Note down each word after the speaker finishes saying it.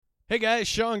Hey guys,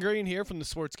 Sean Green here from the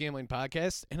Sports Gambling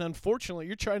Podcast, and unfortunately,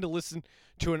 you're trying to listen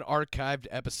to an archived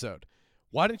episode.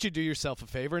 Why don't you do yourself a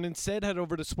favor and instead head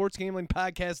over to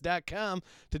sportsgamblingpodcast.com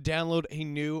to download a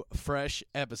new, fresh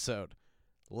episode.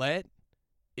 Let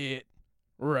it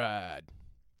ride.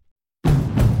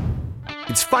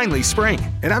 It's finally spring,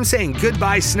 and I'm saying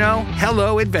goodbye snow,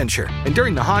 hello adventure. And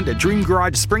during the Honda Dream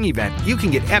Garage Spring Event, you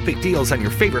can get epic deals on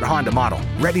your favorite Honda model.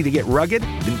 Ready to get rugged?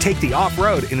 Then take the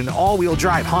off-road in an all-wheel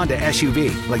drive Honda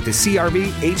SUV, like the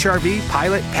CR-V, HR-V,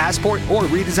 Pilot, Passport, or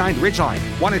redesigned Ridgeline.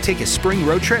 Want to take a spring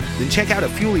road trip? Then check out a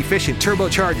fuel-efficient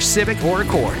turbocharged Civic or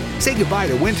Accord. Say goodbye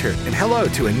to winter and hello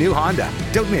to a new Honda.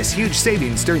 Don't miss huge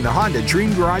savings during the Honda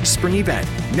Dream Garage Spring Event.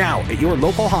 Now at your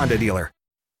local Honda dealer.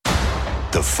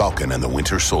 The Falcon and the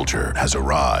Winter Soldier has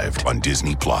arrived on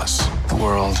Disney+. The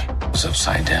world is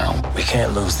upside down. We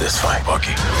can't lose this fight,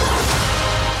 Bucky.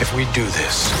 If we do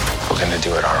this, we're going to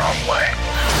do it our own way.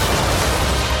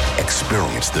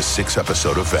 Experience the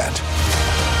 6-episode event.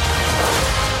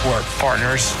 Work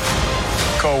partners,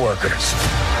 co-workers.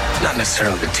 Not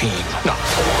necessarily the team. No.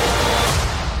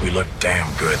 We look damn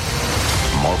good.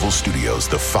 Marvel Studios'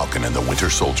 The Falcon and the Winter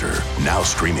Soldier, now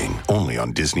streaming only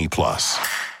on Disney+.